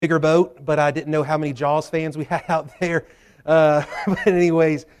bigger boat, but I didn't know how many Jaws fans we had out there. But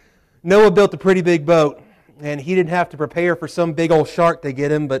anyways, Noah built a pretty big boat, and he didn't have to prepare for some big old shark to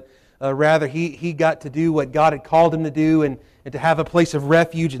get him, but rather he got to do what God had called him to do, and to have a place of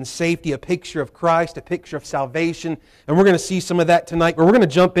refuge and safety, a picture of Christ, a picture of salvation. And we're going to see some of that tonight, but we're going to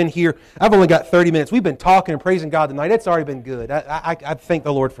jump in here. I've only got 30 minutes. We've been talking and praising God tonight. It's already been good. I thank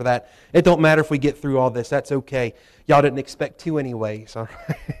the Lord for that. It don't matter if we get through all this. That's okay. Y'all didn't expect to anyways. All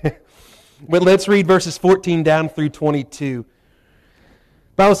right. But let's read verses 14 down through 22.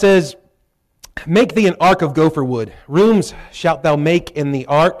 The Bible says, "Make thee an ark of gopher wood. Rooms shalt thou make in the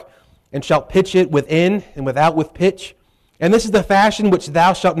ark, and shalt pitch it within and without with pitch. And this is the fashion which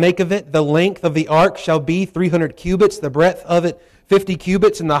thou shalt make of it. The length of the ark shall be 300 cubits, the breadth of it 50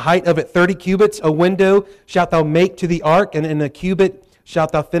 cubits, and the height of it 30 cubits. A window shalt thou make to the ark, and in a cubit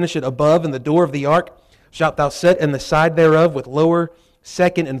shalt thou finish it above, and the door of the ark shalt thou set in the side thereof, with lower,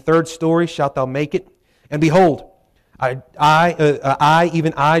 second, and third story shalt thou make it. And behold, even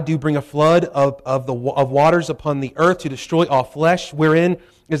I do bring a flood of waters upon the earth to destroy all flesh, wherein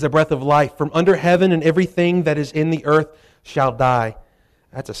is the breath of life. From under heaven and everything that is in the earth shall die."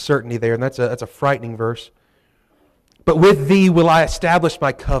 That's a certainty there, and that's a frightening verse. "But with thee will I establish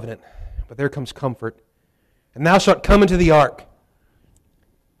my covenant." But there comes comfort. "And thou shalt come into the ark,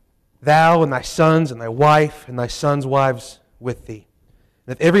 thou and thy sons and thy wife and thy sons' wives with thee.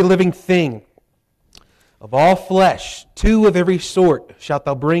 And of every living thing of all flesh, 2 of every sort shalt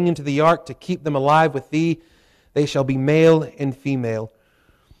thou bring into the ark to keep them alive with thee. They shall be male and female.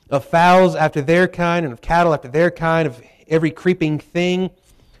 Of fowls after their kind, and of cattle after their kind, of every creeping thing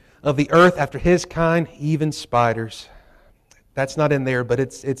of the earth after his kind, even spiders." That's not in there, but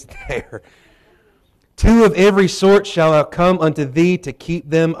it's there. "2 of every sort shall thou come unto thee to keep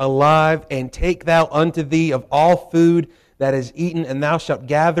them alive, and take thou unto thee of all food that is eaten, and thou shalt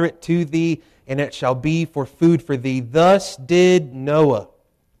gather it to thee, and it shall be for food for thee. Thus did Noah."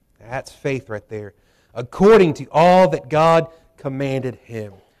 That's faith right there. "According to all that God commanded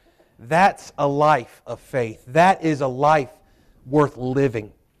him." That's a life of faith. That is a life worth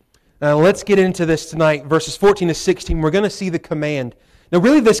living. Now let's get into this tonight. Verses 14 to 16, we're going to see the command. Now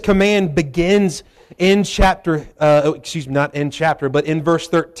really this command begins in not in chapter, but in verse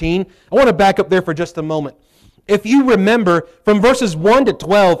 13. I want to back up there for just a moment. If you remember, from verses 1 to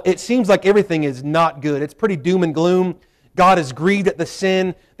 12, it seems like everything is not good. It's pretty doom and gloom. God is grieved at the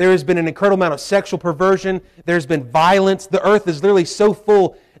sin. There has been an incredible amount of sexual perversion. There's been violence. The earth is literally so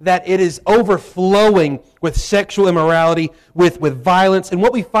full that it is overflowing with sexual immorality, with violence. And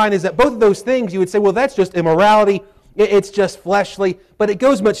what we find is that both of those things, you would say, well, that's just immorality. It's just fleshly. But it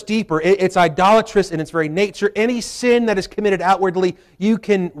goes much deeper. It's idolatrous in its very nature. Any sin that is committed outwardly, you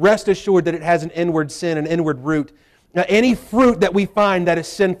can rest assured that it has an inward sin, an inward root. Now, any fruit that we find that is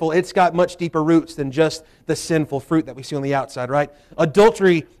sinful, it's got much deeper roots than just the sinful fruit that we see on the outside, right?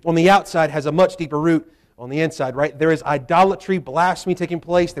 Adultery on the outside has a much deeper root on the inside, right? There is idolatry, blasphemy taking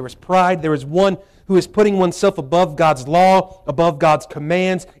place. There is pride. There is one who is putting oneself above God's law, above God's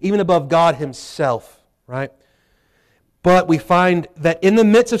commands, even above God Himself, right? But we find that in the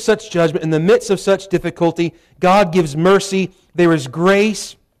midst of such judgment, in the midst of such difficulty, God gives mercy. There is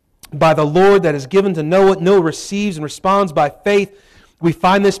grace by the Lord that is given to Noah. Noah receives and responds by faith. We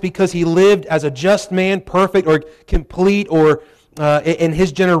find this because he lived as a just man, perfect or complete, or in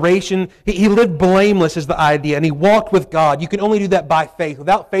his generation. He lived blameless is the idea, and he walked with God. You can only do that by faith.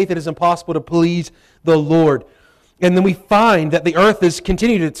 Without faith, it is impossible to please the Lord. And then we find that the earth is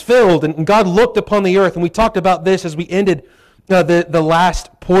continued, it's filled, and God looked upon the earth, and we talked about this as we ended the last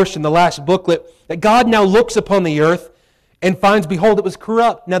portion, the last booklet, that God now looks upon the earth and finds, behold, it was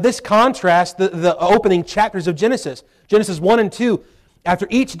corrupt. Now this contrasts the opening chapters of Genesis. Genesis 1 and 2. After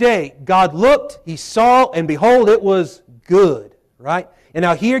each day, God looked, He saw, and behold, it was good. Right? And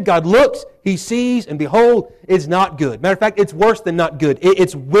now here, God looks, He sees, and behold, it's not good. Matter of fact, it's worse than not good.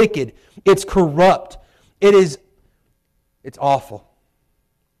 It's wicked. It's corrupt. It's awful.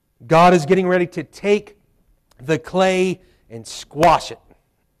 God is getting ready to take the clay and squash it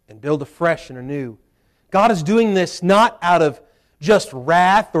and build afresh and anew. God is doing this not out of just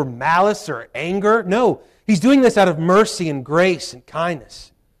wrath or malice or anger. No, He's doing this out of mercy and grace and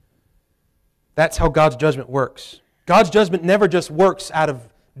kindness. That's how God's judgment works. God's judgment never just works out of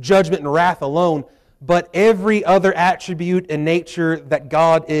judgment and wrath alone, but every other attribute and nature that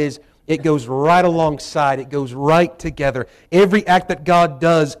God is, it goes right alongside. It goes right together. Every act that God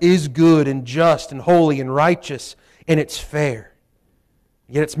does is good and just and holy and righteous, and it's fair.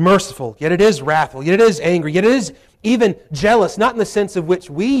 Yet it's merciful, yet it is wrathful, yet it is angry, yet it is even jealous, not in the sense of which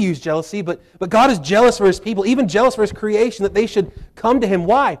we use jealousy, but God is jealous for His people, even jealous for His creation, that they should come to Him.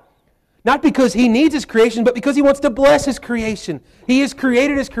 Why? Not because He needs His creation, but because He wants to bless His creation. He has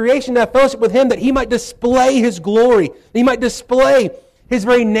created His creation to have fellowship with Him, that He might display His glory, that He might display His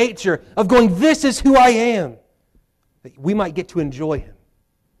very nature of going, this is who I am. That we might get to enjoy Him,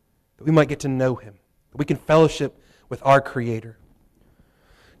 that we might get to know Him, that we can fellowship with our Creator.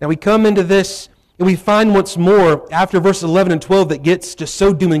 Now we come into this, and we find once more, after verses 11 and 12, that gets just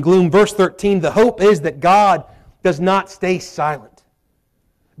so doom and gloom. Verse 13, the hope is that God does not stay silent.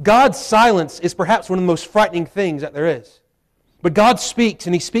 God's silence is perhaps one of the most frightening things that there is. But God speaks,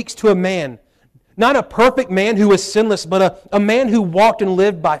 and He speaks to a man, not a perfect man who was sinless, but a man who walked and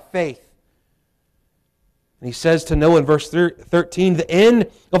lived by faith. And He says to Noah in verse 13, the end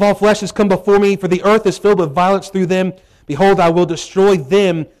of all flesh has come before me, for the earth is filled with violence through them. Behold, I will destroy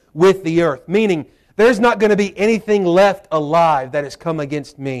them with the earth. Meaning, there's not going to be anything left alive that has come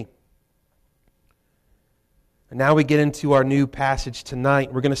against me. And now we get into our new passage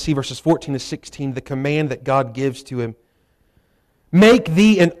tonight. We're going to see verses 14 to 16, the command that God gives to him. Make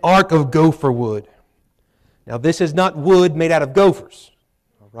thee an ark of gopher wood. Now this is not wood made out of gophers.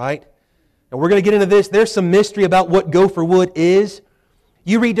 All right? Now we're going to get into this. There's some mystery about what gopher wood is.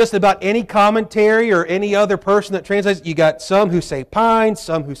 You read just about any commentary or any other person that translates, you got some who say pine,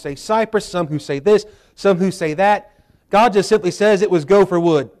 some who say cypress, some who say this, some who say that. God just simply says it was gopher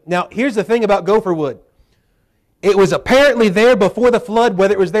wood. Now here's the thing about gopher wood. It was apparently there before the flood.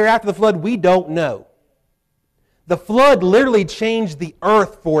 Whether it was there after the flood, we don't know. The flood literally changed the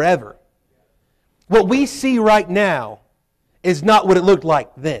earth forever. What we see right now is not what it looked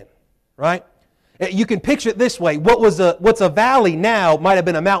like then, right? You can picture it this way. What's a valley now might have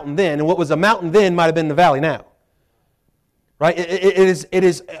been a mountain then, and what was a mountain then might have been the valley now. Right? It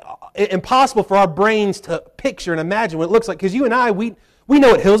is impossible for our brains to picture and imagine what it looks like. Because you and I, we know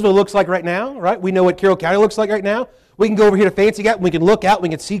what Hillsville looks like right now, right? We know what Carroll County looks like right now. We can go over here to Fancy Gap, we can look out, we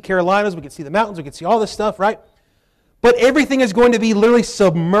can see Carolinas, we can see the mountains, we can see all this stuff, right? But everything is going to be literally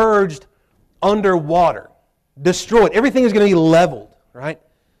submerged underwater, destroyed. Everything is going to be leveled, right?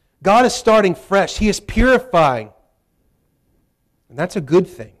 God is starting fresh. He is purifying. And that's a good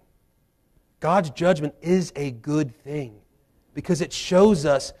thing. God's judgment is a good thing because it shows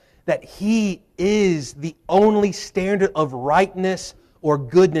us that He is the only standard of rightness or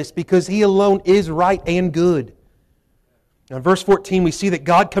goodness because He alone is right and good. Now in verse 14 we see that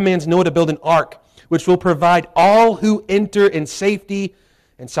God commands Noah to build an ark which will provide all who enter in safety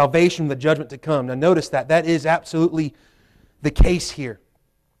and salvation from the judgment to come. Now notice that. That is absolutely the case here.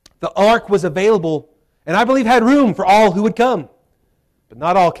 The ark was available, and I believe had room for all who would come. But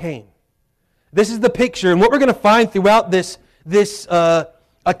not all came. This is the picture, and what we're going to find throughout this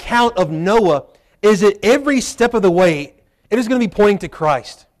account of Noah is that every step of the way, it is going to be pointing to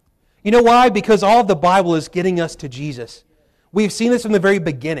Christ. You know why? Because all of the Bible is getting us to Jesus. We've seen this from the very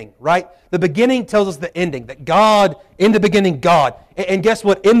beginning, right? The beginning tells us the ending, that God, in the beginning, God. And guess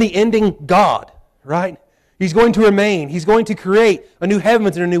what? In the ending, God, right? He's going to remain. He's going to create a new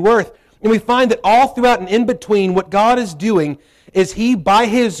heavens and a new earth. And we find that all throughout and in between, what God is doing is He, by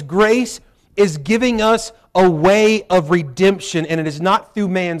His grace, is giving us a way of redemption. And it is not through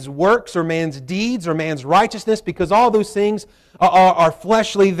man's works or man's deeds or man's righteousness, because all those things are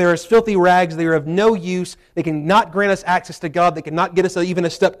fleshly. They're as filthy rags. They are of no use. They cannot grant us access to God. They cannot get us even a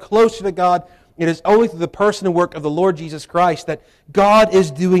step closer to God. It is only through the person and work of the Lord Jesus Christ that God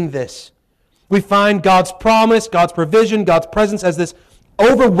is doing this. We find God's promise, God's provision, God's presence as this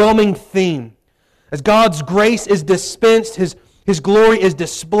overwhelming theme. As God's grace is dispensed, His glory is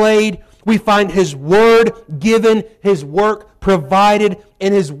displayed, we find His Word given, His work provided,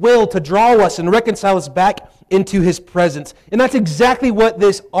 and His will to draw us and reconcile us back into His presence. And that's exactly what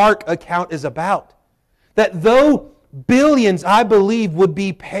this ark account is about. That though billions, I believe, would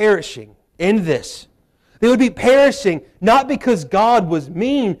be perishing in this, they would be perishing not because God was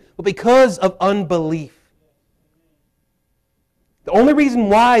mean, but because of unbelief. The only reason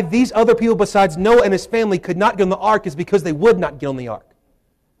why these other people besides Noah and his family could not get on the ark is because they would not get on the ark.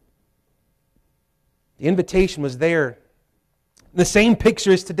 The invitation was there. The same picture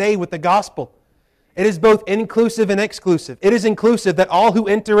is today with the gospel. It is both inclusive and exclusive. It is inclusive that all who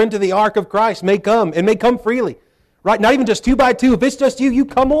enter into the ark of Christ may come, and may come freely. Right? Not even just 2 by 2. If it's just you, you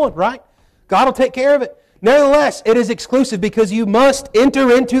come on, right? God will take care of it. Nevertheless, it is exclusive because you must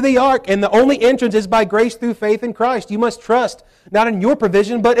enter into the ark, and the only entrance is by grace through faith in Christ. You must trust, not in your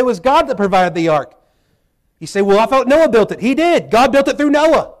provision, but it was God that provided the ark. You say, well, I thought Noah built it. He did. God built it through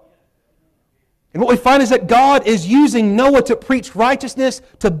Noah. And what we find is that God is using Noah to preach righteousness,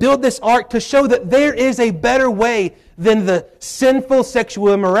 to build this ark, to show that there is a better way than the sinful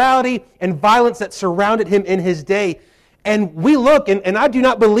sexual immorality and violence that surrounded him in his day. And we look, and I do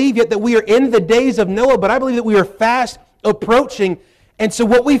not believe yet that we are in the days of Noah, but I believe that we are fast approaching. And so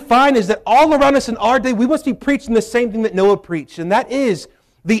what we find is that all around us in our day, we must be preaching the same thing that Noah preached, and that is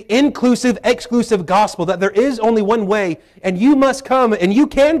the inclusive, exclusive gospel, that there is only one way, and you must come, and you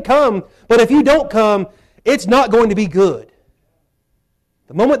can come, but if you don't come, it's not going to be good.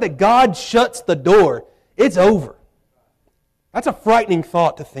 The moment that God shuts the door, it's over. That's a frightening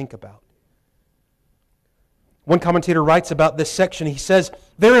thought to think about. One commentator writes about this section. He says,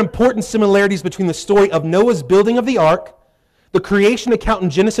 there are important similarities between the story of Noah's building of the ark, the creation account in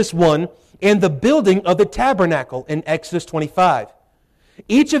Genesis 1, and the building of the tabernacle in Exodus 25.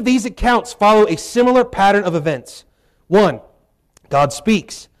 Each of these accounts follow a similar pattern of events. 1, God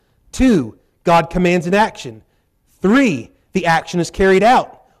speaks. 2, God commands an action. 3, the action is carried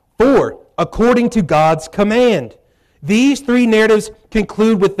out. 4, according to God's command. These 3 narratives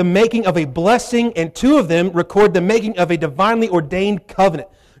conclude with the making of a blessing, and 2 of them record the making of a divinely ordained covenant.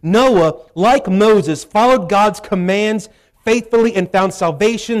 Noah, like Moses, followed God's commands faithfully and found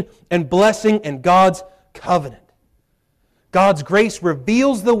salvation and blessing in God's covenant. God's grace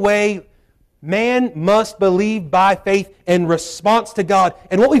reveals the way man must believe by faith in response to God.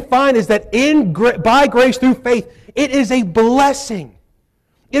 And what we find is that by grace through faith, it is a blessing.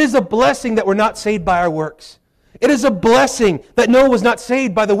 It is a blessing that we're not saved by our works. It is a blessing that Noah was not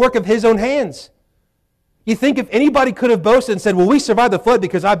saved by the work of his own hands. You think if anybody could have boasted and said, well, we survived the flood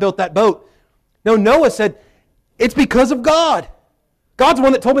because I built that boat. No, Noah said, it's because of God. God's the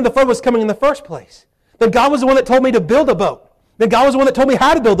one that told me the flood was coming in the first place. Then God was the one that told me to build a boat. Then God was the one that told me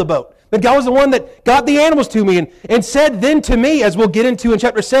how to build a boat. Then God was the one that got the animals to me and said then to me, as we'll get into in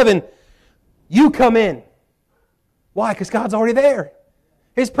chapter 7, you come in. Why? Because God's already there.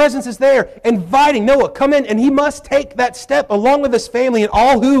 His presence is there, inviting Noah, come in, and he must take that step along with his family and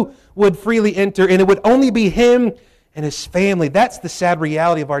all who would freely enter, and it would only be him and his family. That's the sad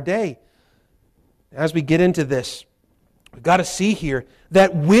reality of our day. As we get into this, we've got to see here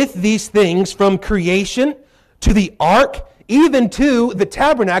that with these things, from creation to the ark, even to the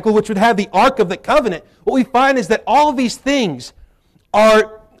tabernacle, which would have the Ark of the Covenant, what we find is that all these things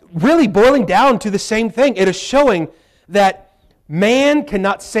are really boiling down to the same thing. It is showing that man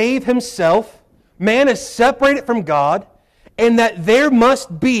cannot save himself, man is separated from God, and that there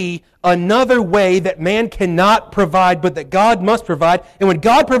must be another way that man cannot provide, but that God must provide. And when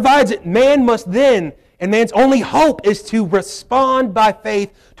God provides it, man must then, and man's only hope is to respond by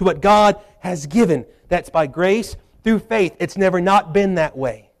faith to what God has given. That's by grace through faith. It's never not been that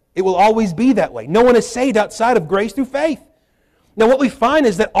way. It will always be that way. No one is saved outside of grace through faith. Now what we find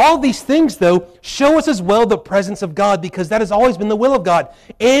is that all these things, though, show us as well the presence of God, because that has always been the will of God.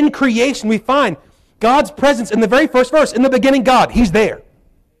 In creation we find God's presence in the very first verse. In the beginning, God, He's there.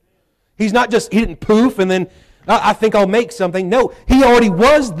 He's not just, He didn't poof and then, I think I'll make something. No, He already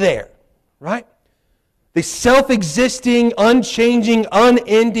was there, right? The self-existing, unchanging,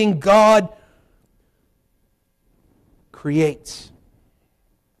 unending God creates.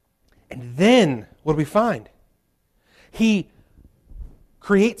 And then, what do we find? He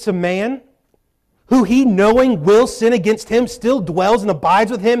creates a man who He, knowing will sin against Him, still dwells and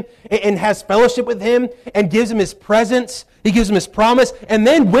abides with Him and has fellowship with Him and gives him His presence. He gives him His promise. And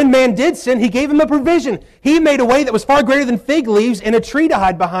then when man did sin, He gave him a provision. He made a way that was far greater than fig leaves and a tree to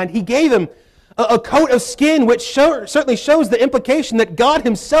hide behind. He gave him a coat of skin, which certainly shows the implication that God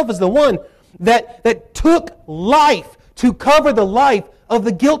Himself is the one that took life to cover the life of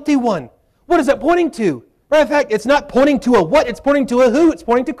the guilty one. What is that pointing to? Matter of fact, it's not pointing to a what, it's pointing to a who. It's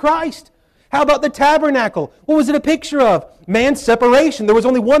pointing to Christ. How about the tabernacle? What was it a picture of? Man's separation. There was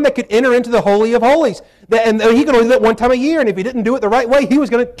only one that could enter into the Holy of Holies. And he could only do that one time a year, and if he didn't do it the right way, he was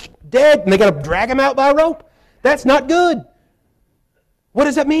going to dead, and they got to drag him out by a rope. That's not good. What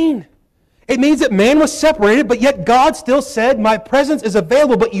does that mean? It means that man was separated, but yet God still said, my presence is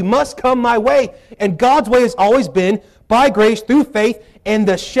available, but you must come my way. And God's way has always been by grace through faith and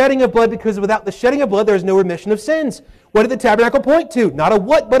the shedding of blood, because without the shedding of blood, there is no remission of sins. What did the tabernacle point to? Not a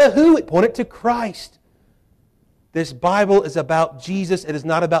what, but a who. It pointed to Christ. This Bible is about Jesus. It is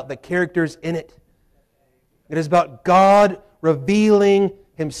not about the characters in it. It is about God revealing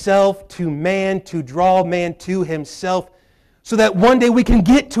Himself to man to draw man to Himself, so that one day we can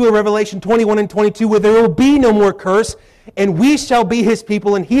get to a Revelation 21 and 22 where there will be no more curse, and we shall be His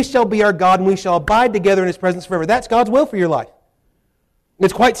people, and He shall be our God, and we shall abide together in His presence forever. That's God's will for your life.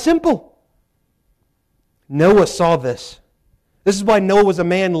 It's quite simple. Noah saw this. This is why Noah was a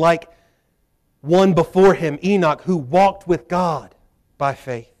man like one before him, Enoch, who walked with God by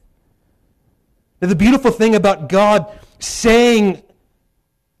faith. Now, the beautiful thing about God saying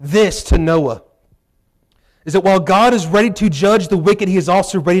this to Noah is that while God is ready to judge the wicked, He is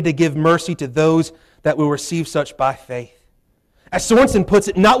also ready to give mercy to those that will receive such by faith. As Sorensen puts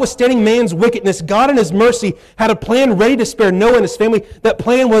it, notwithstanding man's wickedness, God in His mercy had a plan ready to spare Noah and his family. That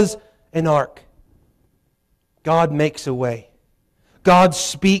plan was an ark. God makes a way. God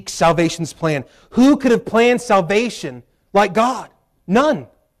speaks salvation's plan. Who could have planned salvation like God? None.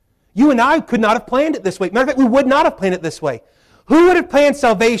 You and I could not have planned it this way. Matter of fact, we would not have planned it this way. Who would have planned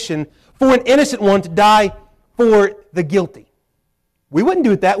salvation for an innocent one to die for the guilty? We wouldn't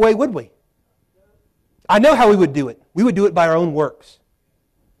do it that way, would we? I know how we would do it. We would do it by our own works.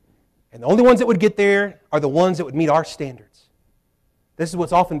 And the only ones that would get there are the ones that would meet our standards. This is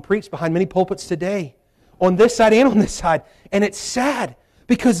what's often preached behind many pulpits today, on this side and on this side. And it's sad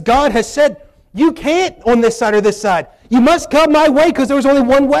because God has said, you can't on this side or this side. You must come my way because there was only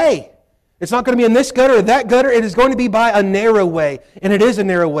one way. It's not going to be in this gutter or that gutter. It is going to be by a narrow way. And it is a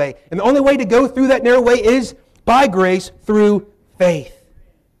narrow way. And the only way to go through that narrow way is by grace through faith.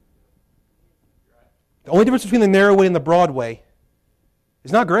 The only difference between the narrow way and the broad way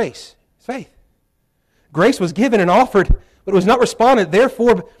is not grace. It's faith. Grace was given and offered, but it was not responded.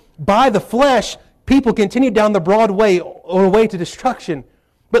 Therefore, by the flesh, people continued down the broad way or way to destruction.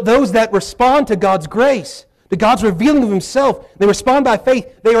 But those that respond to God's grace, to God's revealing of Himself, they respond by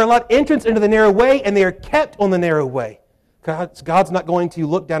faith. They are allowed entrance into the narrow way, and they are kept on the narrow way. God's not going to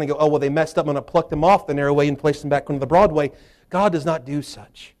look down and go, oh, well, they messed up. I'm going to pluck them off the narrow way and place them back onto the broad way. God does not do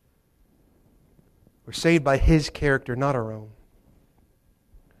such. We're saved by His character, not our own.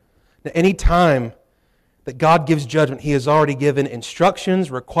 Now, any time that God gives judgment, He has already given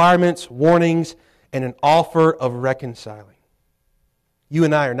instructions, requirements, warnings, and an offer of reconciling. You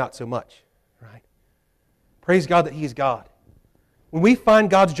and I are not so much, right? Praise God that He is God. When we find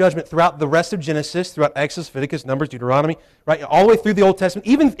God's judgment throughout the rest of Genesis, throughout Exodus, Leviticus, Numbers, Deuteronomy, right, all the way through the Old Testament,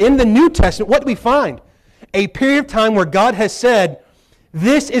 even in the New Testament, what do we find? A period of time where God has said,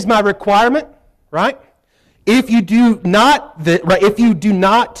 this is my requirement, right? If you do not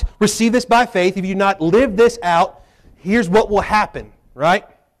receive this by faith, if you do not live this out, here's what will happen, right?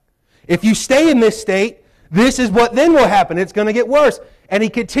 If you stay in this state, this is what then will happen. It's going to get worse. And He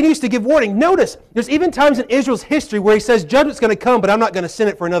continues to give warning. Notice, there's even times in Israel's history where He says, judgment's going to come, but I'm not going to send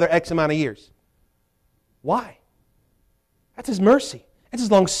it for another X amount of years. Why? That's His mercy. That's His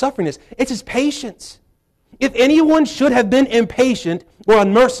long-sufferingness. It's His patience. If anyone should have been impatient or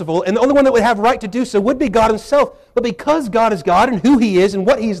unmerciful, and the only one that would have right to do so would be God Himself. But because God is God and who He is and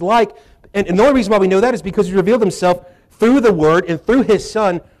what He's like, and the only reason why we know that is because He revealed Himself through the Word and through His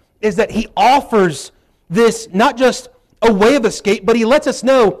Son, is that He offers this not just a way of escape, but He lets us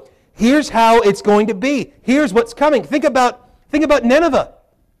know, here's how it's going to be. Here's what's coming. Think about Nineveh.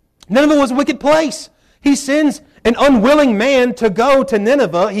 Nineveh was a wicked place. He sends an unwilling man to go to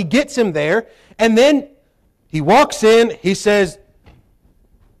Nineveh. He gets him there, and then he walks in. He says,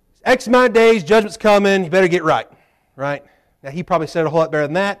 X amount of days, judgment's coming. You better get right. Now, he probably said it a whole lot better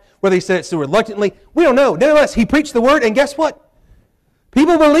than that. Whether he said it so reluctantly, we don't know. Nevertheless, he preached the word, and guess what?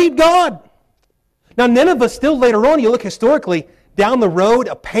 People believed God. Now, Nineveh still later on, you look historically, down the road,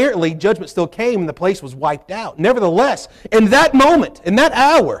 apparently judgment still came and the place was wiped out. Nevertheless, in that moment, in that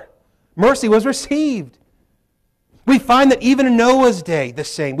hour, mercy was received. We find that even in Noah's day, the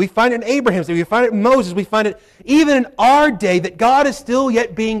same. We find it in Abraham's day. We find it in Moses. We find it even in our day that God is still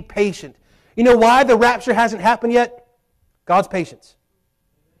yet being patient. You know why the rapture hasn't happened yet? God's patience.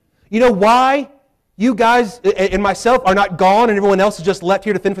 You know why you guys and myself are not gone and everyone else is just left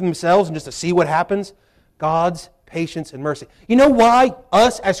here to fend for themselves and just to see what happens? God's patience and mercy. You know why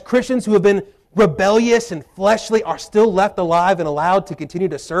us as Christians who have been rebellious and fleshly are still left alive and allowed to continue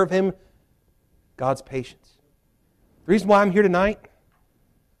to serve Him? God's patience. The reason why I'm here tonight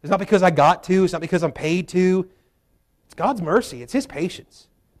is not because I got to, it's not because I'm paid to. It's God's mercy. It's His patience.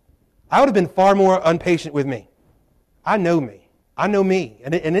 I would have been far more impatient with me. I know me.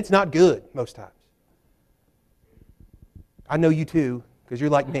 And it's not good most times. I know you too, because you're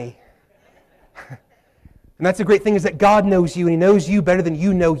like me. And that's the great thing, is that God knows you, and He knows you better than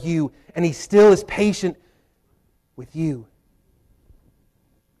you know you, and He still is patient with you.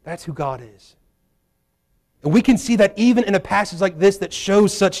 That's who God is. And we can see that even in a passage like this that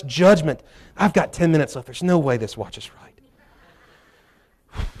shows such judgment. I've got 10 minutes left. There's no way this watch is right.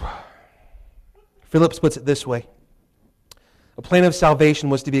 Phillips puts it this way. A plan of salvation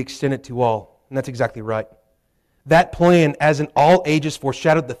was to be extended to all. And that's exactly right. That plan, as in all ages,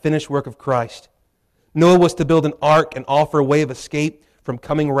 foreshadowed the finished work of Christ. Noah was to build an ark and offer a way of escape from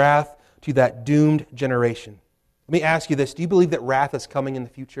coming wrath to that doomed generation. Let me ask you this. Do you believe that wrath is coming in the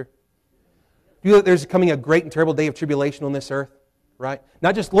future? Do you believe that there's coming a great and terrible day of tribulation on this earth? Right?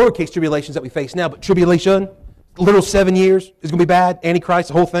 Not just lowercase tribulations that we face now, but tribulation, literal 7 years, is going to be bad, Antichrist,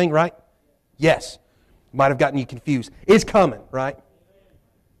 the whole thing, right? Yes. Might have gotten you confused. It's coming, right?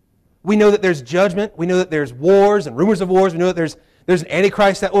 We know that there's judgment. We know that there's wars and rumors of wars. We know that there's an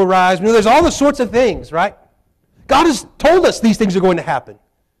Antichrist that will rise. We know there's all the sorts of things, right? God has told us these things are going to happen.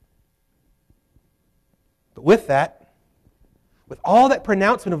 But with that, with all that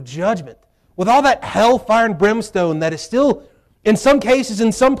pronouncement of judgment, with all that hellfire and brimstone that is still, in some cases,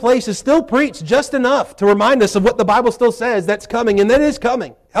 in some places, still preached just enough to remind us of what the Bible still says that's coming, and that is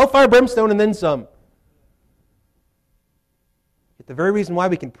coming. Hellfire, brimstone, and then some. Yet the very reason why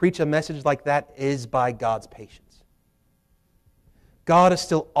we can preach a message like that is by God's patience. God is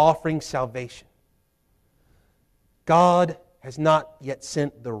still offering salvation. God has not yet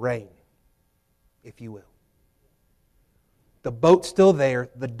sent the rain, if you will. The boat's still there,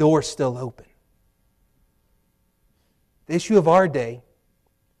 the door's still open. The issue of our day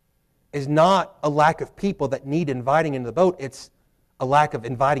is not a lack of people that need inviting into the boat, it's a lack of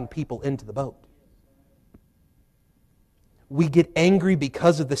inviting people into the boat. We get angry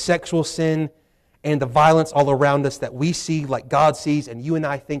because of the sexual sin and the violence all around us that we see like God sees, and you and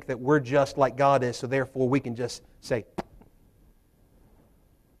I think that we're just like God is, so therefore we can just say,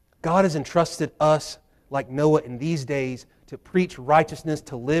 God has entrusted us, like Noah in these days, to preach righteousness,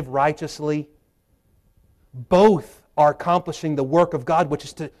 to live righteously. Both are accomplishing the work of God, which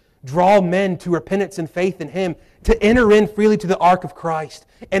is to draw men to repentance and faith in Him, to enter in freely to the ark of Christ.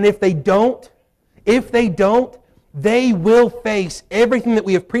 And if they don't, they will face everything that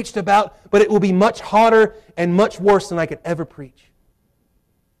we have preached about, but it will be much harder and much worse than I could ever preach.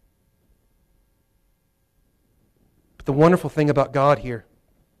 But the wonderful thing about God here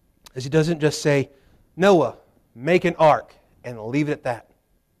is He doesn't just say, Noah, make an ark, and leave it at that.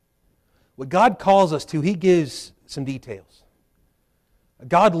 What God calls us to, He gives some details.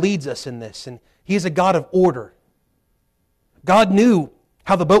 God leads us in this, and He is a God of order. God knew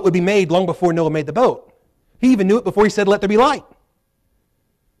how the boat would be made long before Noah made the boat. He even knew it before He said, let there be light.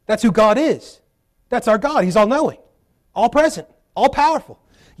 That's who God is. That's our God. He's all-knowing, all-present, all-powerful.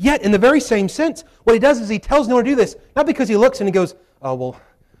 Yet, in the very same sense, what He does is He tells Noah to do this, not because He looks and He goes, oh, well,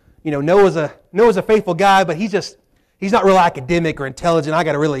 Noah's a faithful guy, but he's not real academic or intelligent. I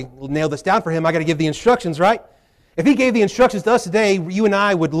got to really nail this down for him. I got to give the instructions, right? If He gave the instructions to us today, you and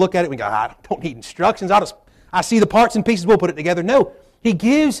I would look at it and go, I don't need instructions. I see the parts and pieces, we'll put it together. No, He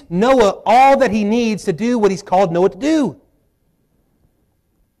gives Noah all that he needs to do what He's called Noah to do.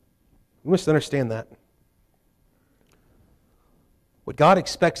 We must understand that. What God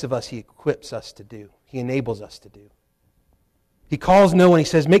expects of us, He equips us to do. He enables us to do. He calls Noah and He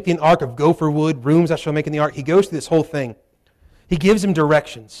says, make thee an ark of gopher wood, rooms I shall make in the ark. He goes through this whole thing. He gives him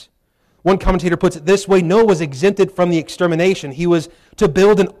directions. One commentator puts it this way, Noah was exempted from the extermination. He was to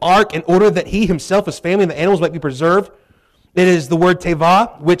build an ark in order that he himself, his family, and the animals might be preserved. It is the word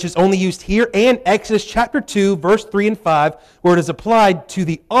tevah, which is only used here, and Exodus chapter 2, verse 3 and 5, where it is applied to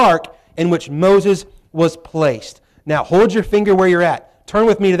the ark in which Moses was placed. Now, hold your finger where you're at. Turn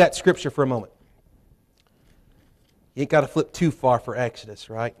with me to that scripture for a moment. You ain't got to flip too far for Exodus,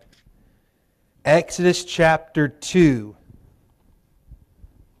 right? Exodus chapter 2.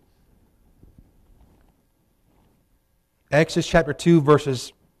 Exodus chapter 2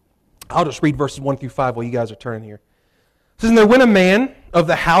 verses, I'll just read verses 1 through 5 while you guys are turning here. It says, and there went a man of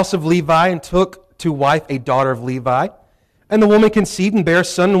the house of Levi and took to wife a daughter of Levi. And the woman conceived and bare a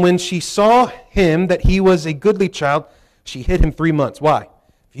son. And when she saw him that he was a goodly child, she hid him 3 months. Why?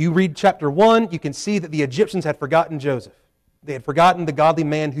 If you read chapter 1, you can see that the Egyptians had forgotten Joseph. They had forgotten the godly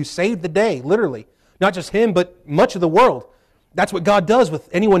man who saved the day, literally. Not just him, but much of the world. That's what God does with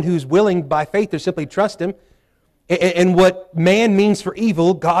anyone who's willing by faith to simply trust Him. And what man means for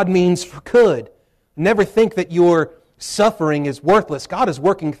evil, God means for good. Never think that your suffering is worthless. God is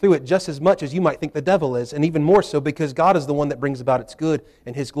working through it just as much as you might think the devil is, and even more so because God is the one that brings about its good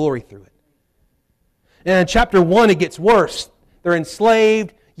and His glory through it. And in chapter 1, it gets worse. They're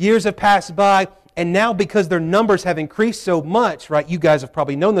enslaved. Years have passed by, and now because their numbers have increased so much, right, you guys have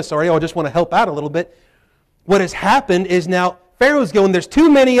probably known this already, I just want to help out a little bit. What has happened is now Pharaoh's going, there's too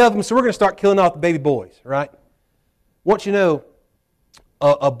many of them, so we're going to start killing off the baby boys, right? Once you know,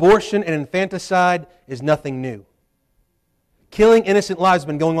 abortion and infanticide is nothing new. Killing innocent lives has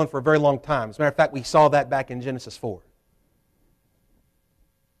been going on for a very long time. As a matter of fact, we saw that back in Genesis 4.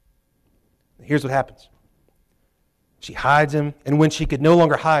 Here's what happens. She hides him, and when she could no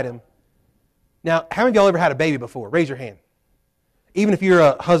longer hide him... Now, how many of y'all ever had a baby before? Raise your hand. Even if you're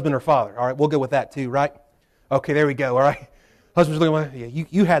a husband or father, all right, we'll go with that too, right? Okay, there we go, all right? Husband's looking, yeah,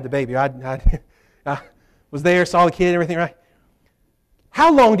 you had the baby. I was there, saw the kid and everything, right?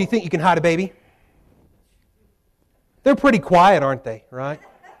 How long do you think you can hide a baby? They're pretty quiet, aren't they, right?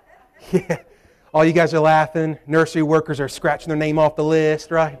 Yeah. All you guys are laughing. Nursery workers are scratching their name off the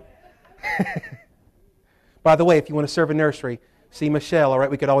list, right? By the way, if you want to serve a nursery, see Michelle, all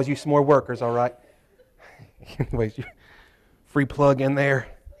right? We could always use some more workers, all right? Anyways, free plug in there.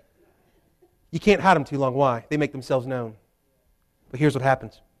 You can't hide them too long. Why? They make themselves known. But here's what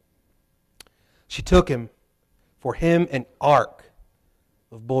happens. She took for him an ark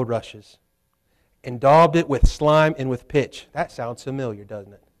of bulrushes and daubed it with slime and with pitch. That sounds familiar,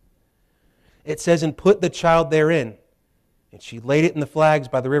 doesn't it? It says, and put the child therein, and she laid it in the flags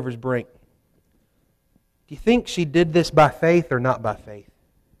by the river's brink. Do you think she did this by faith or not by faith?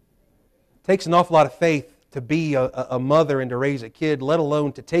 It takes an awful lot of faith to be a mother and to raise a kid, let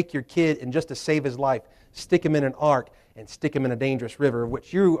alone to take your kid and just to save his life, stick him in an ark and stick him in a dangerous river,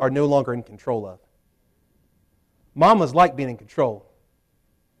 which you are no longer in control of. Mamas like being in control.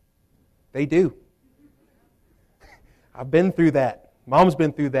 They do. I've been through that. Mom's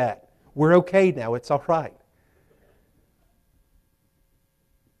been through that. We're okay now. It's all right.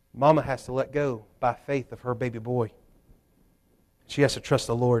 Mama has to let go by faith of her baby boy. She has to trust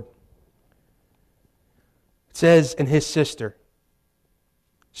the Lord. It says, and his sister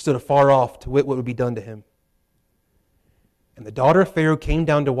stood afar off to wit what would be done to him. And the daughter of Pharaoh came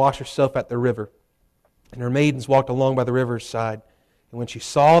down to wash herself at the river, and her maidens walked along by the river's side. And when she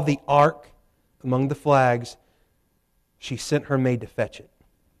saw the ark among the flags, she sent her maid to fetch it.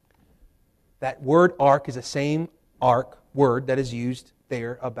 That word ark is the same ark word that is used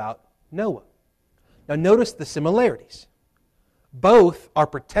there about Noah. Now notice the similarities. Both are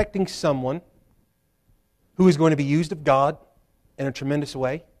protecting someone who is going to be used of God in a tremendous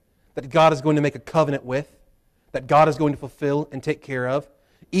way, that God is going to make a covenant with, that God is going to fulfill and take care of,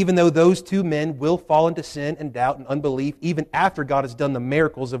 even though those two men will fall into sin and doubt and unbelief, even after God has done the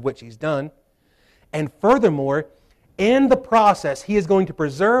miracles of which He's done. And furthermore, in the process, He is going to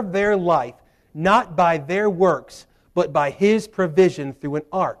preserve their life, not by their works, but by His provision through an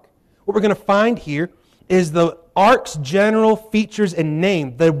ark. What we're going to find here is the ark's general features and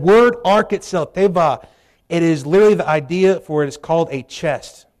name. The word ark itself, teva, it is literally the idea for it is called a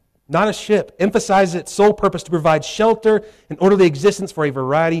chest, not a ship. Emphasizes its sole purpose to provide shelter and orderly existence for a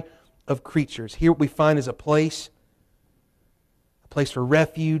variety of creatures. Here what we find is a place for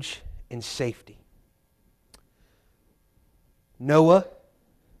refuge and safety. Noah,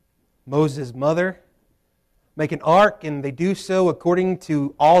 Moses' mother, make an ark, and they do so according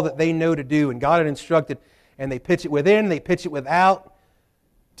to all that they know to do. And God had instructed, and they pitch it within, they pitch it without,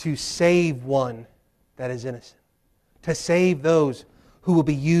 to save one that is innocent, to save those who will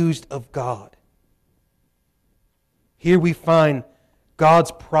be used of God. Here we find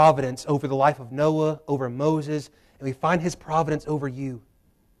God's providence over the life of Noah, over Moses, and we find His providence over you.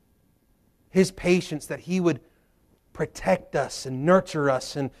 His patience that He would protect us and nurture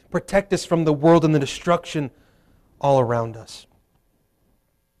us and protect us from the world and the destruction all around us.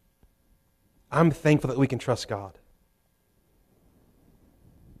 I'm thankful that we can trust God.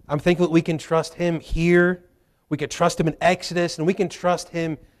 I'm thankful that we can trust Him here. We can trust Him in Exodus, and we can trust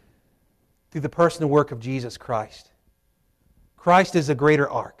Him through the person and work of Jesus Christ. Christ is a greater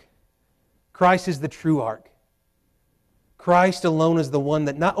ark. Christ is the true ark. Christ alone is the one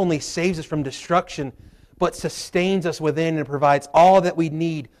that not only saves us from destruction, but sustains us within and provides all that we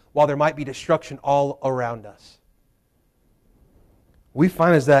need while there might be destruction all around us. We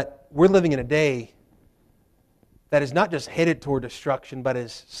find is that we're living in a day that is not just headed toward destruction, but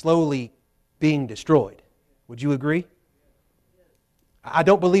is slowly being destroyed. Would you agree? I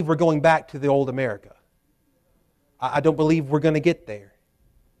don't believe we're going back to the old America. I don't believe we're going to get there.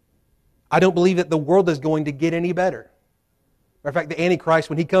 I don't believe that the world is going to get any better. Matter of fact, the Antichrist,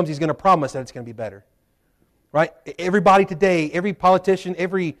 when he comes, he's going to promise that it's going to be better. Right? Everybody today, every politician,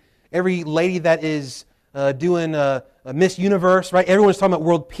 every lady that is doing a Miss Universe, right? Everyone's talking about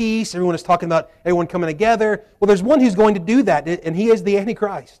world peace. Everyone is talking about everyone coming together. Well, there's one who's going to do that, and he is the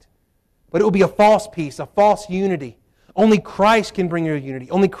Antichrist. But it will be a false peace, a false unity. Only Christ can bring real unity.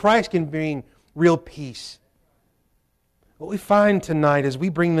 Only Christ can bring real peace. What we find tonight as we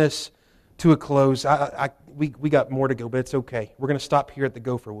bring this to a close, we got more to go, but it's okay. We're going to stop here at the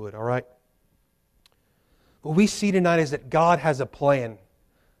Gopher Wood, all right? What we see tonight is that God has a plan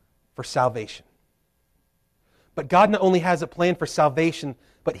for salvation. But God not only has a plan for salvation,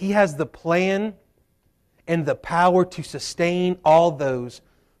 but He has the plan and the power to sustain all those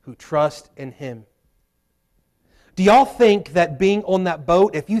who trust in Him. Do y'all think that being on that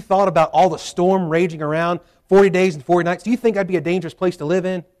boat, if you thought about all the storm raging around 40 days and 40 nights, do you think that'd be a dangerous place to live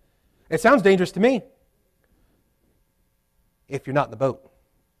in? It sounds dangerous to me. If you're not in the boat.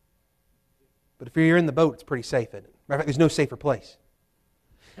 But if you're in the boat, it's pretty safe, isn't it? Matter of fact, there's no safer place.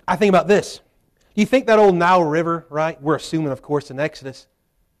 I think about this. Do you think that old Nile River, right? We're assuming, of course, in Exodus.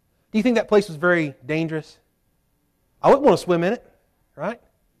 Do you think that place was very dangerous? I wouldn't want to swim in it, right?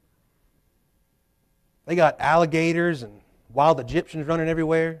 They got alligators and wild Egyptians running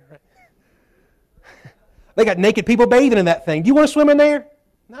everywhere. Right? They got naked people bathing in that thing. Do you want to swim in there?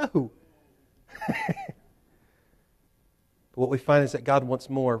 No. But what we find is that God wants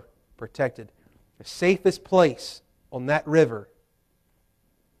more protected. The safest place on that river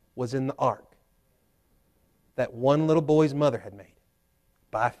was in the ark that one little boy's mother had made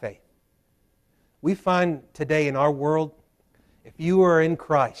by faith. We find today in our world, if you are in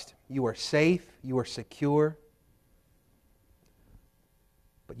Christ, you are safe, you are secure,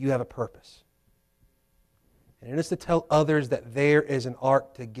 but you have a purpose. And it is to tell others that there is an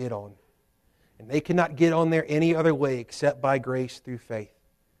ark to get on. And they cannot get on there any other way except by grace through faith.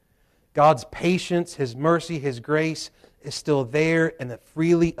 God's patience, His mercy, His grace is still there and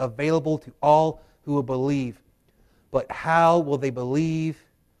freely available to all who will believe. But how will they believe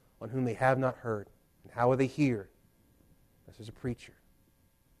on whom they have not heard? And how will they hear? This is a preacher.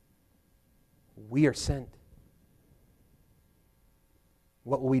 We are sent.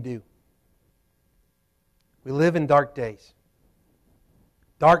 What will we do? We live in dark days.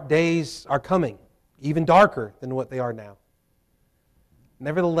 Dark days are coming, even darker than what they are now.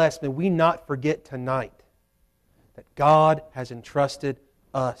 Nevertheless, may we not forget tonight that God has entrusted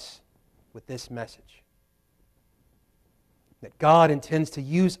us with this message. That God intends to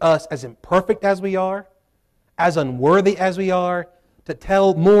use us, as imperfect as we are, as unworthy as we are, to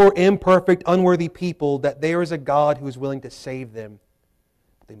tell more imperfect, unworthy people that there is a God who is willing to save them.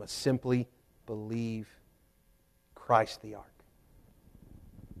 They must simply believe Christ the ark.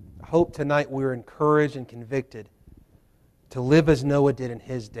 I hope tonight we're encouraged and convicted to live as Noah did in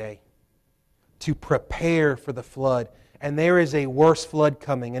his day, to prepare for the flood. And there is a worse flood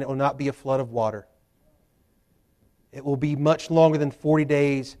coming, and it will not be a flood of water. It will be much longer than 40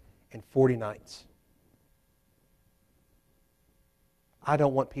 days and 40 nights. I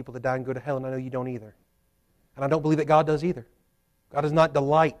don't want people to die and go to hell, and I know you don't either. And I don't believe that God does either. God does not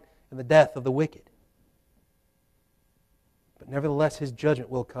delight in the death of the wicked. But nevertheless, His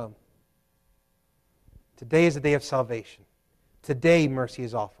judgment will come. Today is the day of salvation. Today, mercy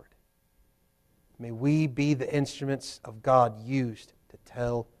is offered. May we be the instruments of God used to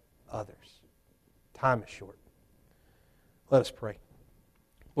tell others. Time is short. Let us pray.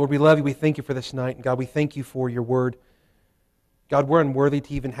 Lord, we love You. We thank You for this night. And God, we thank You for Your Word. God, we're unworthy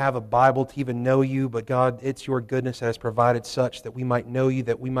to even have a Bible, to even know You. But God, it's Your goodness that has provided such that we might know You,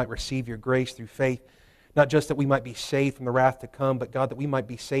 that we might receive Your grace through faith. Not just that we might be saved from the wrath to come, but God, that we might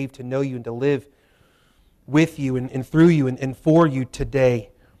be saved to know You and to live with You and through You and for You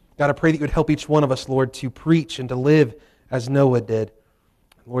today. God, I pray that You would help each one of us, Lord, to preach and to live as Noah did.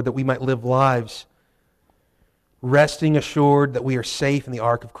 Lord, that we might live lives resting assured that we are safe in the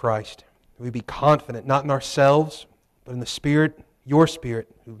ark of Christ. That we be confident, not in ourselves, but in the Spirit, Your Spirit,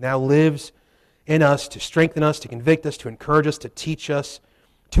 who now lives in us to strengthen us, to convict us, to encourage us, to teach us,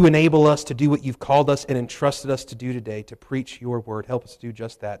 to enable us to do what You've called us and entrusted us to do today, to preach Your Word. Help us to do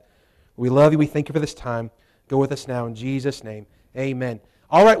just that. We love You. We thank You for this time. Go with us now in Jesus' name. Amen.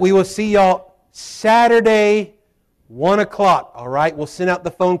 All right, we will see y'all Saturday, 1 o'clock. All right, we'll send out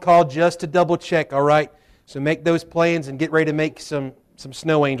the phone call just to double check. All right, so make those plans and get ready to make some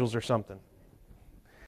snow angels or something.